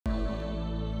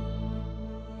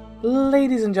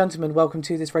Ladies and gentlemen, welcome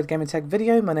to this Red Gaming Tech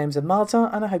video. My name's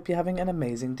Marta and I hope you're having an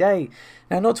amazing day.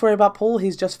 Now, not to worry about Paul,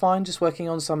 he's just fine, just working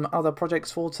on some other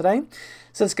projects for today.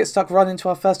 So let's get stuck right into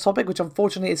our first topic, which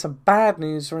unfortunately is some bad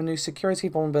news for a new security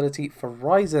vulnerability for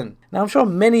Ryzen. Now, I'm sure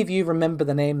many of you remember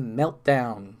the name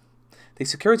Meltdown. The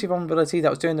security vulnerability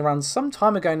that was doing the rounds some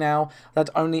time ago now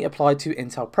that only applied to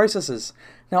Intel processors.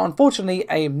 Now, unfortunately,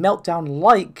 a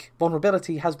Meltdown-like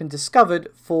vulnerability has been discovered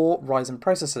for Ryzen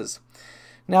processors.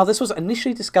 Now, this was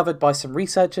initially discovered by some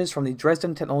researchers from the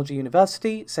Dresden Technology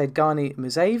University, Seidgani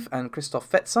Musaev and Christoph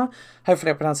Fetzer,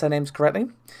 hopefully I pronounced their names correctly,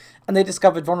 and they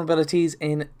discovered vulnerabilities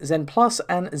in Zen Plus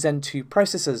and Zen 2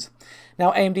 processors.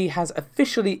 Now, AMD has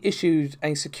officially issued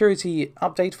a security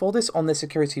update for this on their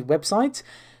security website.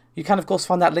 You can, of course,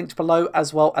 find that linked below,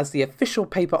 as well as the official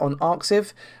paper on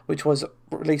Arxiv, which was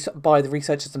released by the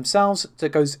researchers themselves, that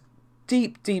goes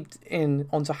deep in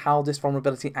onto how this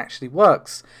vulnerability actually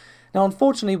works. Now,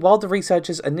 unfortunately, while the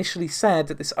researchers initially said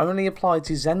that this only applied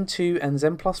to Zen 2 and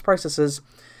Zen Plus processors,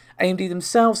 AMD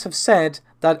themselves have said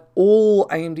that all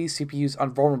AMD CPUs are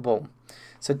vulnerable.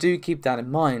 So do keep that in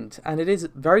mind. And it is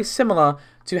very similar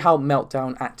to how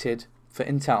Meltdown acted for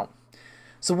Intel.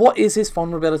 So what is this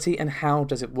vulnerability and how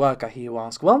does it work, I hear you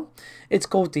ask? Well, it's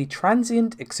called the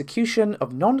transient execution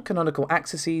of non-canonical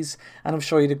accesses, and I'm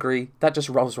sure you'd agree that just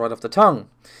rolls right off the tongue.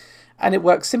 And it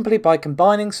works simply by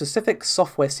combining specific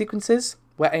software sequences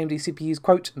where AMD CPUs,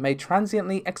 quote, may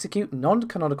transiently execute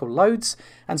non-canonical loads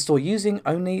and store using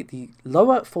only the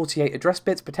lower 48 address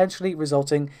bits, potentially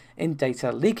resulting in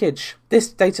data leakage.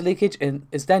 This data leakage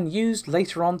is then used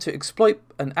later on to exploit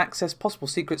and access possible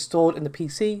secrets stored in the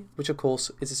PC, which of course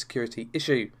is a security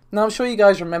issue. Now, I'm sure you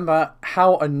guys remember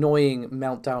how annoying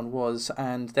Meltdown was,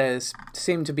 and there's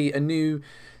seemed to be a new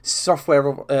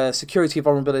software security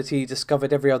vulnerability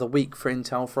discovered every other week for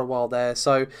Intel for a while there.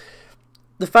 So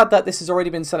the fact that this has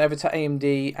already been sent over to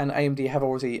AMD and AMD have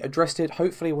already addressed it,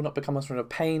 hopefully will not become as much of a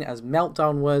pain as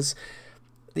Meltdown was.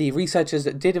 The researchers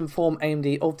did inform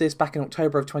AMD of this back in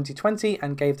October of 2020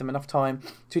 and gave them enough time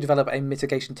to develop a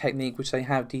mitigation technique, which they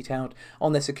have detailed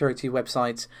on their security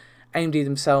website. AMD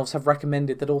themselves have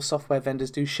recommended that all software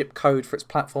vendors do ship code for its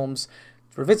platforms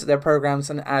to revisit their programs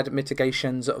and add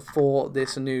mitigations for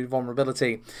this new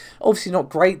vulnerability. Obviously not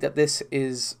great that this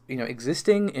is,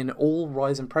 existing in all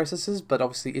Ryzen processors, but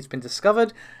obviously it's been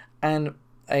discovered and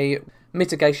a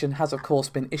mitigation has of course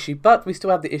been issued, but we still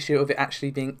have the issue of it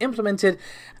actually being implemented.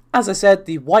 As I said,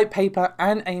 the white paper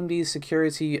and AMD's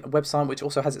security website, which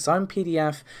also has its own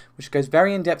PDF, which goes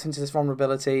very in depth into this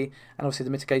vulnerability and obviously the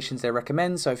mitigations they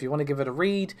recommend. So if you want to give it a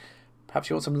read, perhaps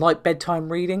you want some light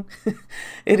bedtime reading,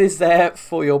 it is there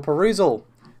for your perusal.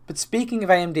 But speaking of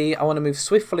AMD, I want to move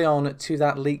swiftly on to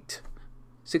that leaked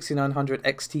 6900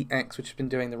 XTX, which has been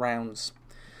doing the rounds.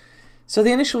 So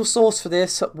the initial source for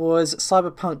this was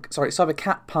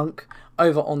CyberCatPunk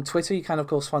over on Twitter. You can of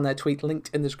course find their tweet linked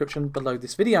in the description below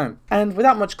this video. And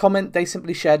without much comment, they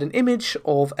simply shared an image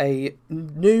of a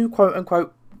new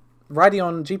quote-unquote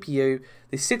Radeon GPU,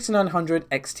 the 6900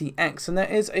 XTX, and there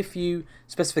is a few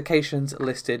specifications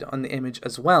listed on the image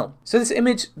as well. So this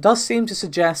image does seem to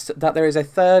suggest that there is a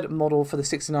third model for the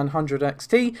 6900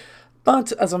 XT,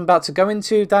 but as I'm about to go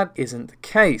into, that isn't the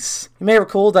case. You may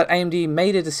recall that AMD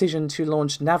made a decision to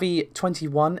launch Navi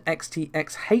 21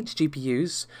 XTX-H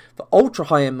GPUs for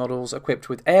ultra-high-end models equipped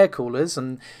with air coolers,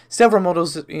 and several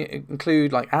models that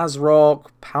include like ASRock,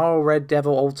 Power Red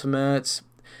Devil Ultimate.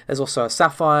 There's also a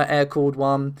Sapphire air-cooled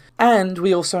one, and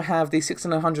we also have the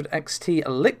 6900 XT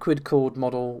liquid-cooled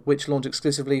model, which launched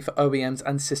exclusively for OEMs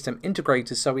and system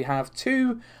integrators. So we have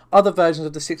two other versions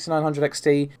of the 6900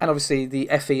 XT, and obviously the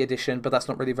FE edition, but that's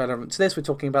not really relevant to this. We're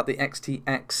talking about the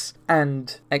XTX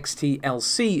and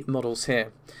XTLC models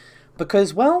here,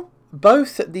 because, well,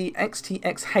 both the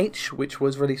XTX-H, which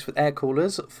was released with air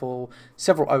coolers for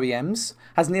several OEMs,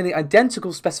 has nearly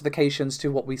identical specifications to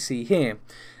what we see here.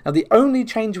 Now, the only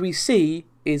change we see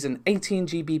is an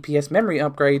 18GB PS memory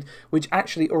upgrade, which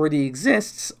actually already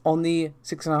exists on the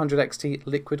 6900 XT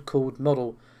liquid-cooled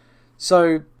model.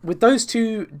 So, with those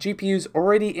two GPUs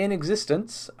already in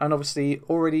existence, and obviously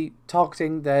already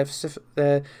targeting their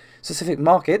specific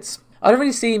markets, I don't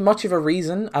really see much of a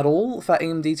reason at all for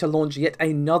AMD to launch yet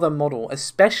another model,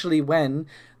 especially when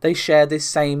they share the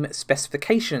same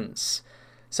specifications.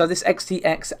 So this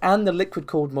XTX and the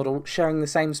liquid-cooled model sharing the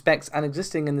same specs and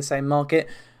existing in the same market,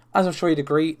 as I'm sure you'd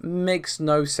agree, makes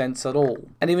no sense at all.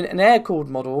 And even an air-cooled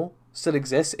model still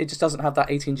exists, it just doesn't have that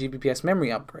 18GB PS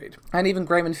memory upgrade. And even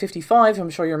Grayman55,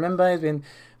 I'm sure you remember, has been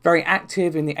very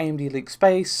active in the AMD leak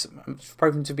space,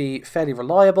 proven to be fairly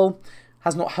reliable,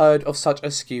 has not heard of such a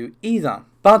SKU either.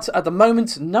 But at the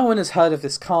moment, no one has heard of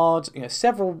this card.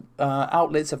 Several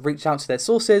outlets have reached out to their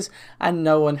sources, and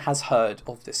no one has heard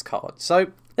of this card. So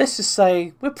let's just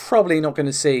say we're probably not going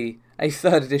to see a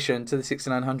third edition to the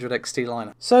 6900 XT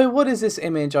lineup. So what is this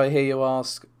image, I hear you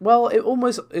ask? Well, it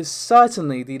almost is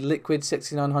certainly the liquid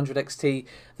 6900 XT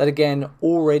that again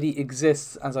already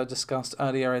exists, as I discussed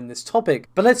earlier in this topic.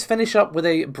 But let's finish up with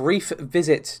a brief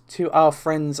visit to our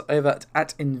friends over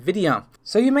at Nvidia.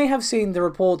 So you may have seen the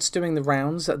reports doing the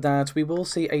rounds that we will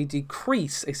see a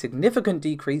decrease, a significant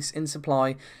decrease in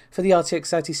supply for the RTX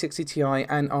 3060 Ti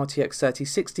and RTX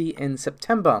 3060 in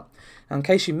September. Now, in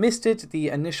case you missed it, the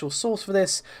initial source for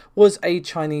this was a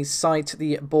Chinese site,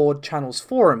 the Board Channels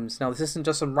Forums. Now, this isn't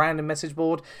just a random message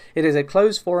board. It is a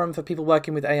closed forum for people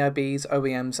working with AIBs,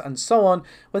 OEMs, and so on,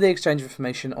 where they exchange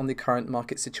information on the current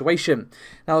market situation.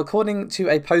 Now, according to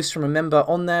a post from a member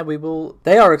on there,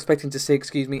 they are expecting to see,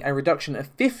 a reduction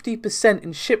of 50%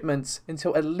 in shipments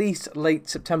until at least late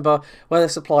September, where the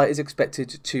supply is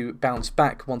expected to bounce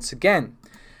back once again.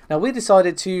 Now, we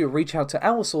decided to reach out to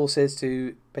our sources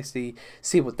to basically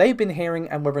see what they've been hearing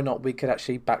and whether or not we could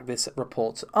actually back this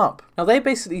report up. Now, they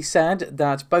basically said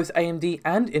that both AMD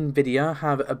and Nvidia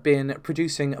have been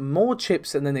producing more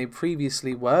chips than they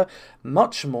previously were,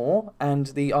 much more, and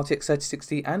the RTX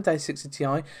 3060 and 3060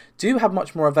 Ti do have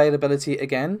much more availability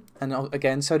again, and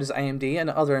again, so does AMD and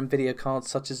other Nvidia cards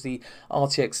such as the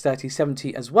RTX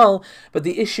 3070 as well. But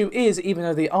the issue is, even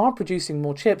though they are producing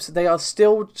more chips, they are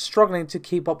still struggling to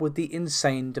keep up with the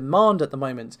insane demand at the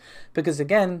moment, because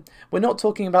again, we're not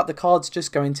talking about the cards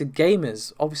just going to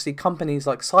gamers. Obviously, companies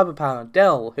like Cyberpower,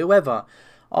 Dell, whoever,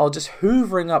 are just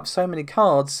hoovering up so many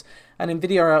cards, and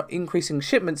Nvidia are increasing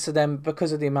shipments to them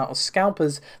because of the amount of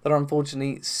scalpers that are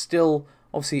unfortunately still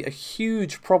obviously a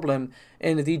huge problem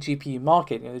in the GPU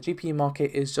market. The GPU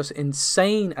market is just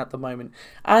insane at the moment,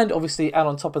 and obviously add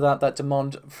on top of that, that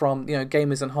demand from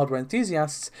gamers and hardware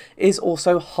enthusiasts is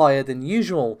also higher than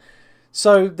usual.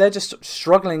 So they're just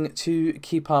struggling to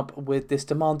keep up with this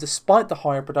demand despite the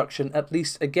higher production, at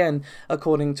least again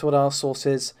according to what our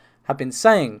sources have been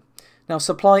saying. Now,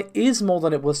 supply is more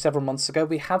than it was several months ago.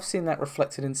 We have seen that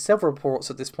reflected in several reports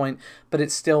at this point, but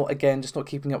it's still again just not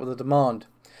keeping up with the demand.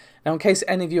 Now, in case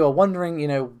any of you are wondering,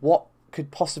 what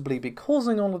could possibly be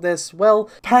causing all of this, well,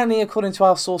 apparently according to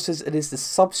our sources, it is the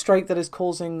substrate that is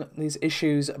causing these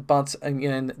issues, but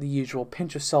again, the usual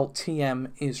pinch of salt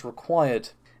TM is required.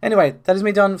 Anyway, that is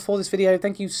me done for this video.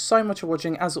 Thank you so much for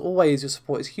watching. As always, your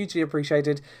support is hugely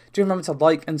appreciated. Do remember to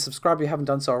like and subscribe if you haven't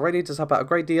done so already. It does help out a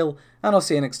great deal, and I'll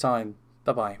see you next time.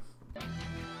 Bye-bye.